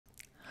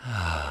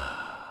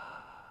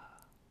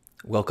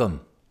Welcome.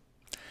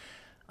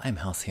 I'm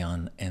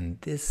Halcyon, and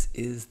this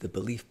is the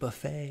Belief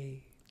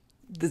Buffet.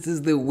 This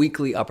is the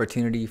weekly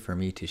opportunity for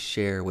me to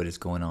share what is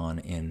going on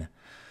in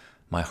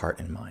my heart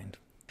and mind.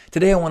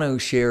 Today, I want to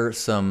share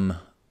some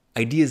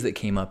ideas that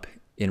came up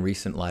in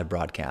recent live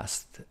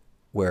broadcasts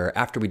where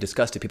after we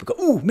discussed it, people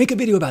go, "Ooh, make a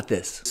video about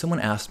this."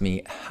 Someone asked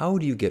me, how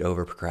do you get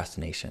over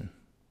procrastination?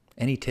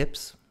 Any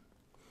tips?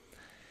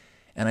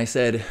 And I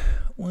said,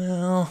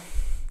 well,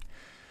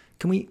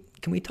 can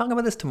we talk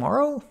about this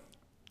tomorrow?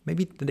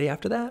 Maybe the day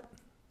after that?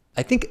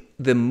 I think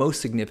the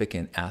most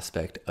significant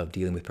aspect of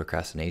dealing with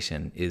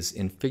procrastination is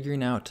in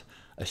figuring out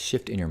a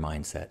shift in your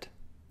mindset.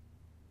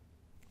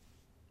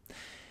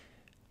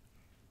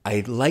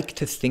 I like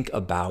to think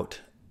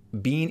about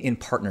being in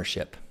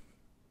partnership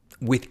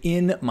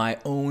within my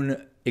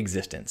own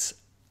existence.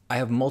 I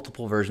have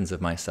multiple versions of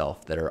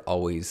myself that are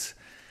always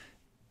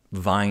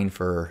vying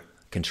for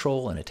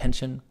control and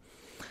attention.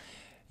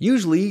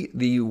 Usually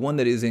the one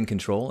that is in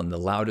control and the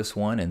loudest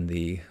one and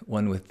the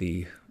one with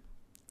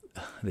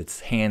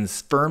its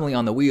hands firmly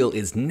on the wheel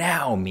is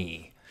now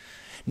me.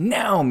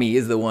 Now me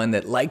is the one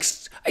that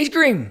likes ice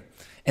cream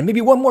and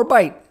maybe one more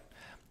bite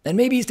and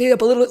maybe stay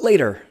up a little bit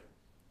later.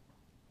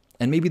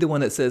 And maybe the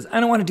one that says, I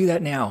don't want to do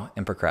that now,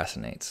 and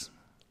procrastinates.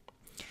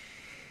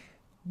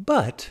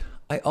 But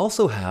I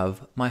also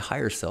have my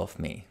higher self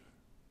me.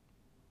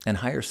 And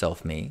higher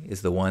self me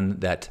is the one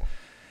that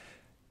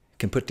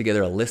can put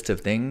together a list of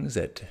things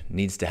that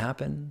needs to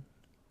happen,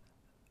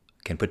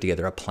 can put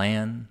together a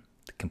plan,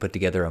 can put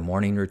together a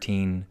morning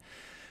routine,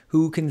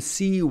 who can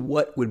see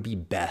what would be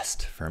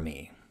best for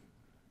me.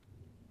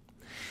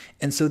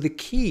 And so the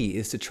key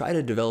is to try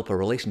to develop a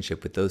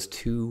relationship with those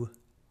two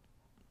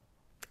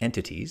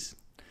entities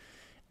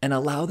and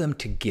allow them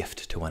to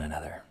gift to one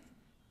another.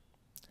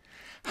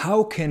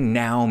 How can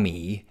now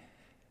me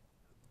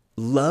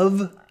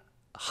love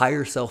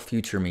higher self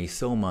future me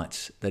so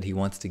much that he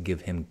wants to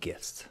give him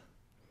gifts?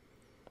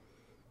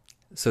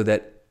 So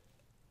that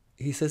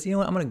he says, you know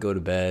what, I'm going to go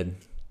to bed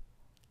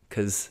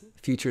because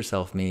future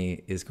self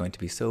me is going to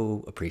be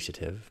so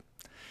appreciative.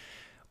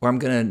 Or I'm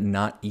going to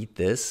not eat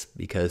this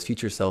because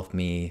future self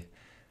me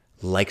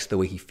likes the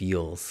way he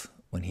feels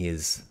when he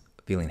is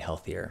feeling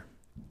healthier.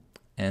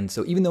 And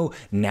so even though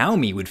now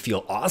me would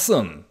feel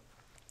awesome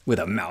with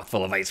a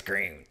mouthful of ice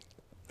cream,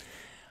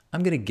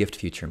 I'm going to gift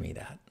future me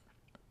that.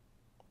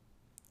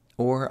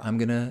 Or I'm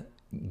going to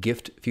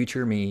gift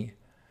future me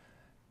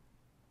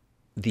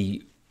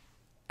the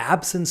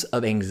absence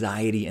of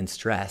anxiety and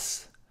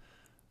stress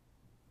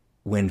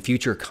when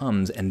future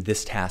comes and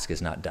this task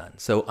is not done.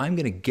 So I'm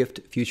going to gift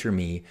future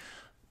me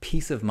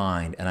peace of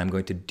mind, and I'm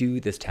going to do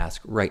this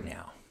task right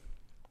now.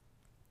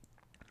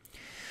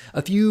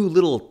 A few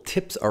little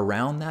tips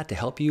around that to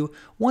help you.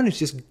 One is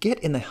just get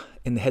in the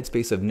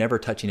headspace of never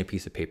touching a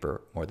piece of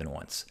paper more than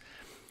once.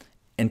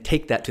 And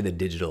take that to the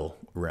digital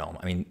realm.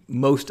 I mean,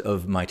 most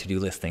of my to-do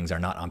list things are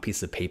not on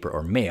pieces of paper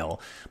or mail,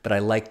 but I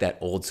like that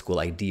old school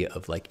idea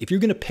of like, if you're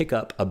going to pick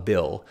up a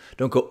bill,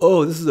 don't go,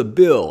 oh, this is a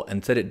bill,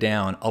 and set it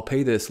down. I'll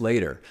pay this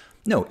later.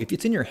 No, if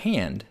it's in your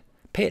hand,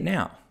 pay it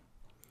now.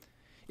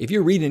 If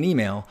you're reading an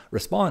email,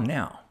 respond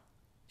now.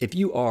 If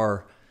you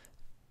are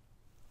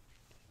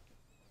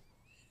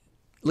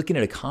looking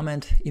at a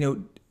comment,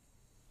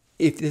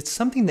 if it's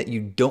something that you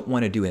don't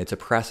want to do and it's a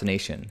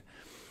procrastination,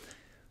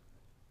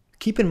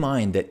 keep in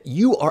mind that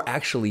you are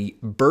actually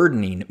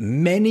burdening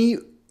many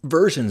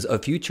versions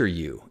of future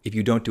you if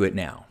you don't do it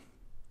now.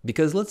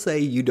 Because let's say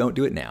you don't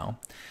do it now.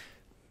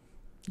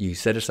 You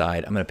set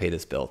aside, I'm going to pay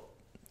this bill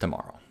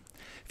tomorrow.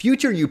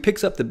 Future you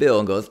picks up the bill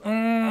and goes,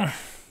 I'm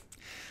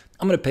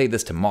going to pay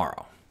this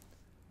tomorrow.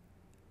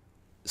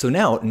 So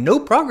now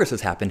no progress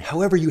has happened.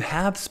 However, you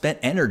have spent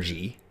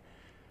energy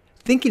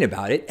thinking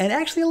about it and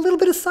actually a little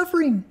bit of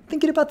suffering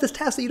thinking about this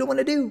task that you don't want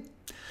to do.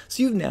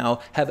 So you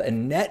now have a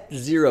net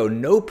zero,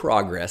 no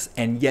progress,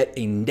 and yet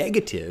a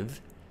negative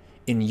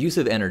in use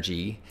of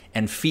energy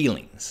and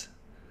feelings.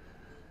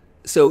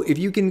 So if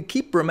you can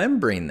keep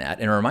remembering that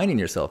and reminding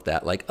yourself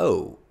that, like,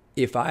 oh,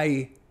 if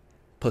I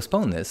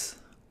postpone this,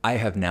 I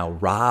have now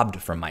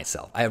robbed from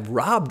myself. I have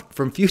robbed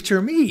from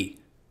future me.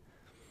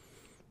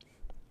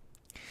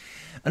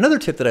 Another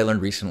tip that I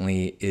learned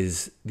recently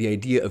is the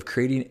idea of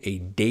creating a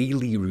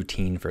daily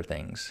routine for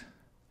things,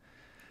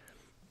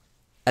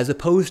 as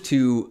opposed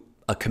to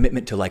a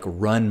commitment to like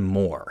run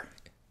more.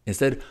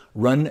 Instead,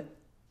 run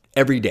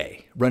every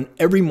day, run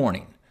every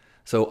morning.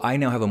 So I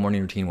now have a morning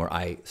routine where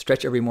I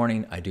stretch every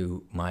morning. I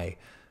do my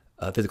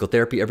physical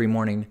therapy every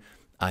morning.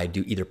 I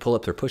do either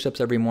pull-ups or push-ups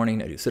every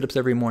morning. I do sit-ups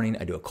every morning.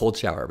 I do a cold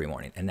shower every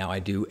morning. And now I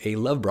do a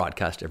love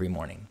broadcast every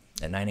morning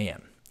at 9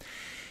 a.m.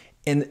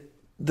 And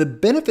the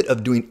benefit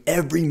of doing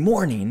every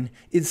morning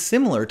is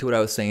similar to what I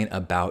was saying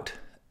about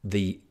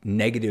the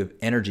negative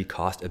energy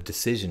cost of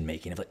decision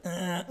making.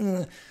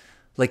 Of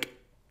like,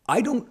 I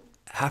don't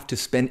have to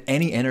spend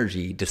any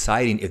energy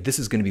deciding if this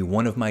is going to be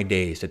one of my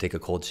days to take a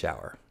cold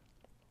shower.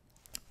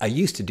 I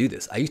used to do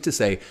this. I used to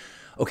say,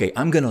 okay,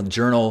 I'm going to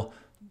journal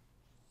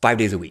 5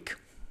 days a week.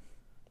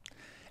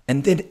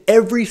 And then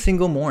every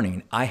single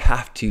morning I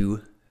have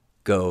to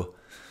go,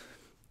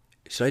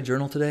 should I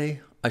journal today?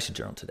 I should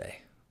journal today.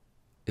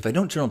 If I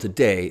don't journal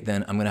today,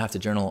 then I'm going to have to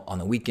journal on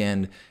the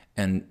weekend.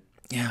 And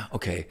yeah,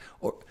 okay.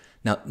 Or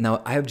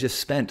now I have just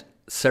spent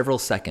several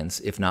seconds,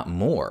 if not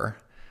more,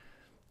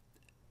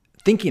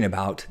 thinking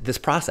about this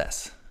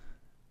process.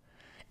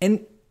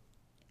 And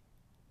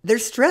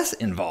there's stress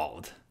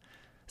involved.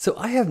 So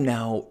I have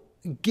now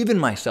given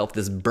myself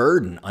this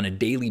burden on a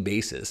daily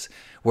basis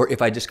where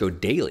if I just go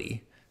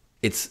daily,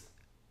 it's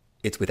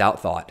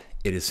without thought.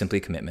 It is simply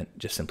a commitment.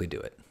 Just simply do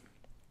it.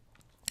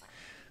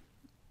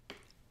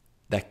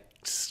 That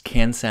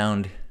can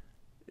sound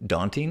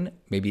daunting,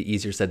 maybe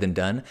easier said than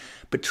done,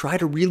 but try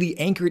to really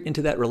anchor it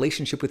into that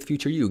relationship with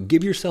future you.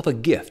 Give yourself a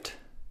gift.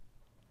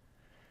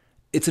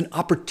 It's an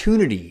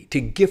opportunity to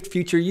gift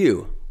future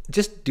you.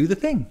 Just do the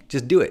thing.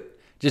 Just do it.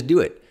 Just do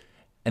it.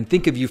 And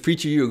think of you,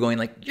 future you, going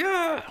like,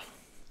 yeah.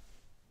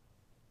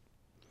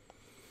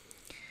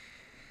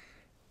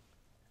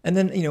 And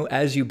then,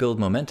 as you build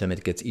momentum,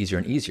 it gets easier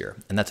and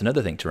easier. And that's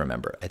another thing to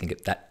remember. I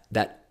think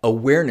that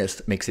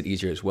awareness makes it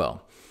easier as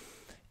well.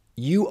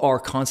 You are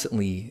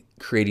constantly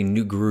creating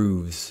new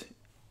grooves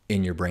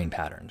in your brain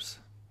patterns.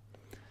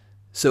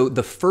 So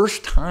the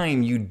first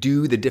time you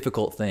do the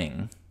difficult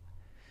thing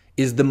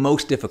is the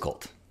most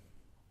difficult.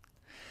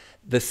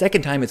 The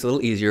second time it's a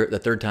little easier. The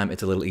third time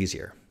it's a little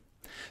easier.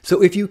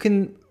 So if you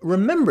can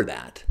remember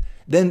that,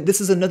 then this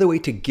is another way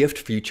to gift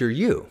future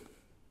you.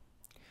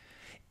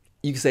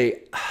 You can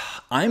say,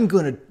 I'm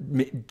going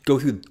to go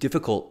through the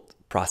difficult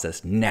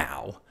process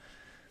now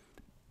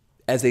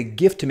as a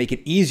gift to make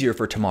it easier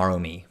for tomorrow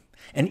me,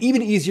 and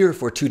even easier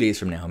for 2 days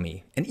from now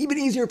me, and even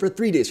easier for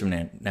 3 days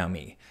from now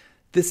me.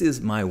 This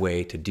is my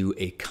way to do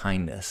a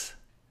kindness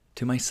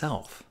to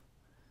myself.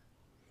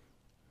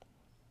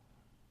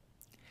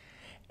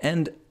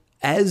 And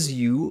as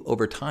you,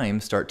 over time,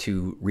 start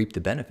to reap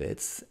the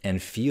benefits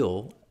and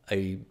feel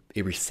a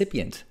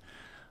recipient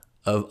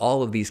of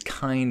all of these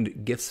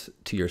kind gifts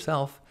to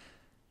yourself,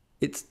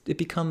 it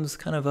becomes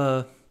kind of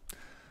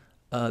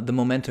the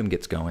momentum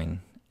gets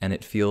going, and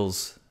it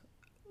feels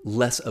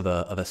less of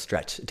a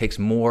stretch. It takes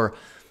more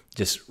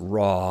just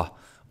raw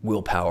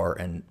willpower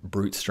and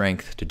brute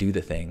strength to do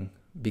the thing,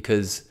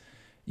 because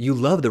you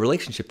love the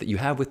relationship that you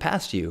have with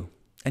past you,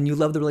 and you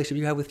love the relationship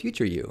you have with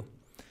future you.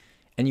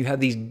 And you have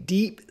these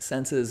deep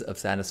senses of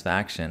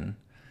satisfaction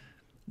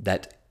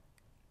that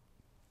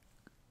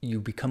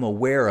you become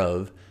aware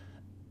of,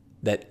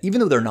 that even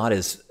though they're not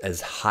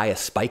as high a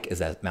spike as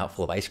that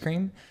mouthful of ice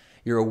cream,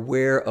 you're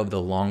aware of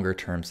the longer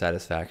term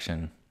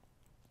satisfaction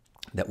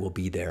that will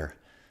be there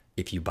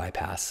if you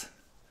bypass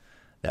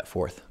that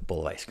fourth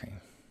bowl of ice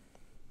cream.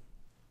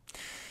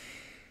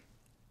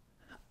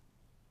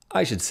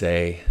 I should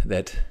say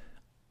that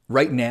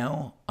right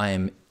now I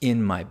am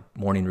in my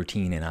morning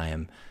routine, and I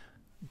am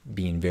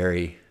being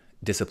very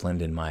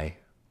disciplined in my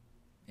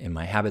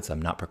habits.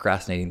 I'm not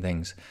procrastinating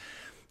things,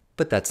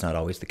 but that's not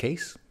always the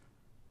case.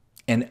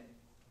 And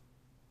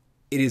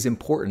it is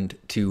important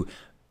to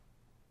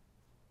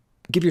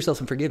give yourself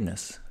some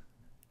forgiveness.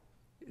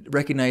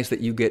 Recognize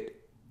that you get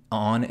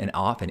on and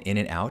off and in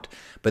and out,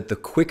 but the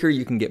quicker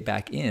you can get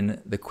back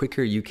in, the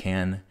quicker you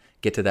can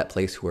get to that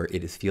place where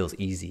it feels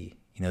easy.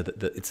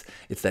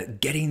 It's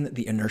that getting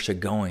the inertia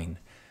going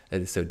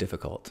that is so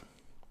difficult.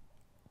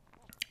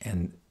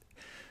 And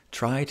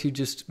try to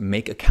just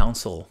make a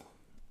council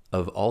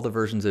of all the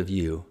versions of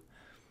you,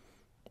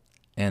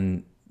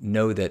 and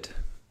know that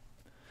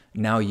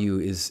now you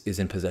is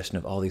in possession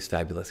of all these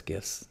fabulous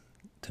gifts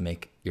to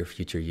make your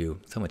future you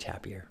so much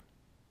happier.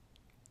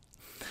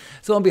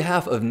 So on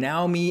behalf of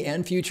now me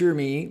and future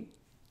me,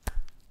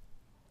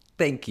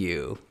 thank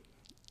you.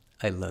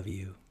 I love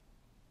you.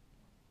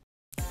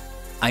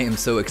 I am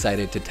so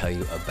excited to tell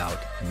you about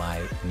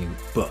my new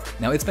book.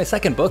 Now, it's my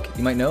second book.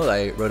 You might know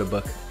I wrote a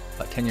book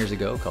about 10 years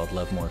ago called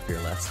Love More, Fear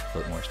Less,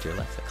 Float More, Steer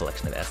Less, a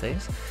collection of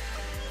essays.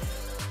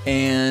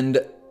 And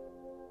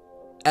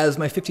as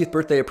my 50th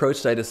birthday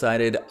approached, I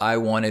decided I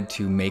wanted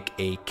to make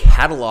a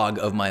catalog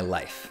of my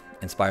life,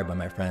 inspired by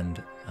my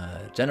friend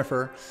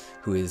Jennifer,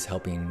 who is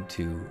helping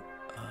to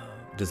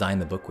design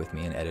the book with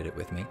me and edit it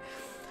with me.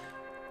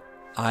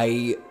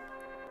 I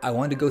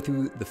wanted to go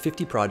through the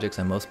 50 projects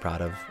I'm most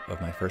proud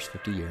of my first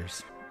 50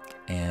 years.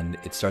 And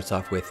it starts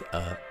off with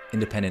an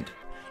independent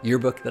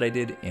yearbook that I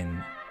did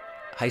in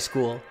high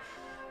school,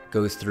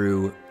 goes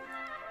through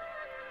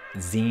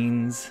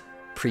zines,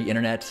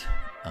 pre-internet,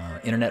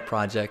 internet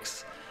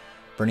projects,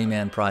 Burning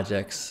Man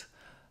projects,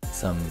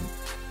 some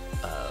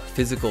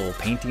physical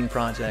painting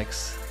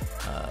projects,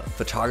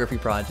 photography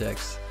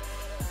projects,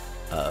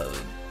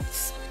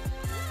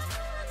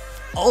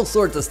 all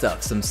sorts of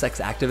stuff, some sex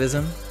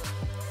activism.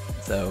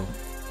 So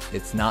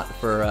it's not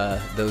for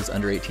those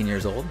under 18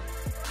 years old.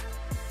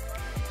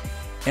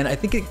 And I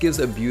think it gives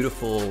a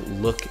beautiful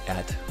look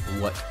at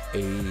what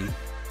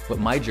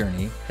my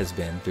journey has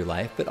been through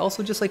life, but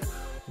also just like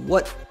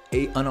what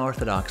a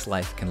unorthodox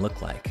life can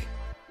look like.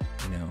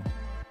 You know,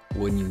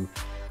 when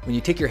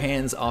you take your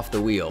hands off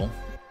the wheel,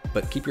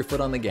 but keep your foot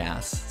on the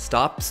gas,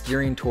 stop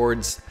steering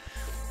towards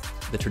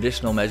the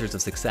traditional measures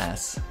of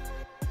success,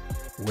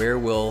 where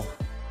will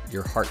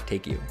your heart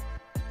take you?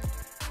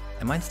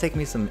 And mine's taken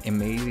me some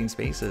amazing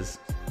spaces,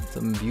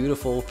 some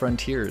beautiful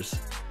frontiers.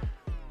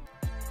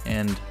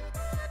 And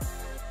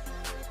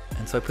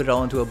so I put it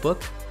all into a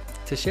book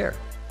to share.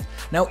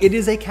 Now, it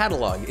is a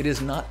catalog. It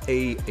is not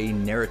a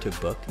narrative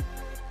book.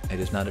 It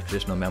is not a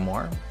traditional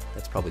memoir.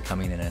 That's probably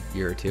coming in a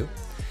year or two.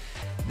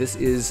 This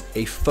is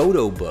a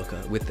photo book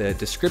with the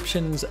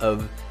descriptions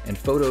of and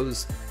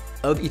photos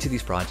of each of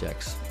these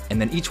projects.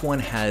 And then each one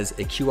has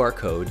a QR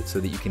code so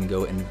that you can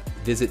go and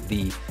visit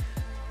the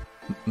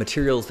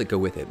materials that go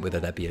with it, whether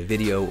that be a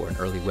video or an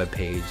early web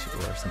page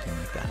or something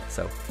like that.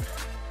 So,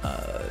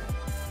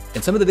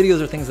 and some of the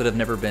videos are things that have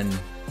never been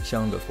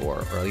shown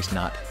before, or at least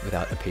not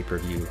without a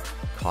pay-per-view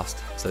cost.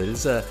 So it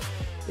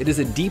is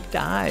a deep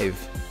dive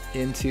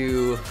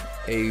into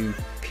a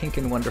pink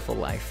and wonderful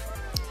life.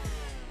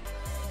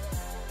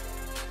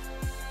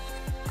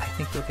 I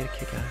think you'll get a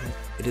kick out of it.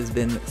 It has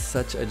been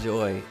such a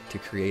joy to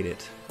create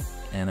it,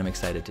 and I'm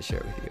excited to share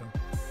it with you.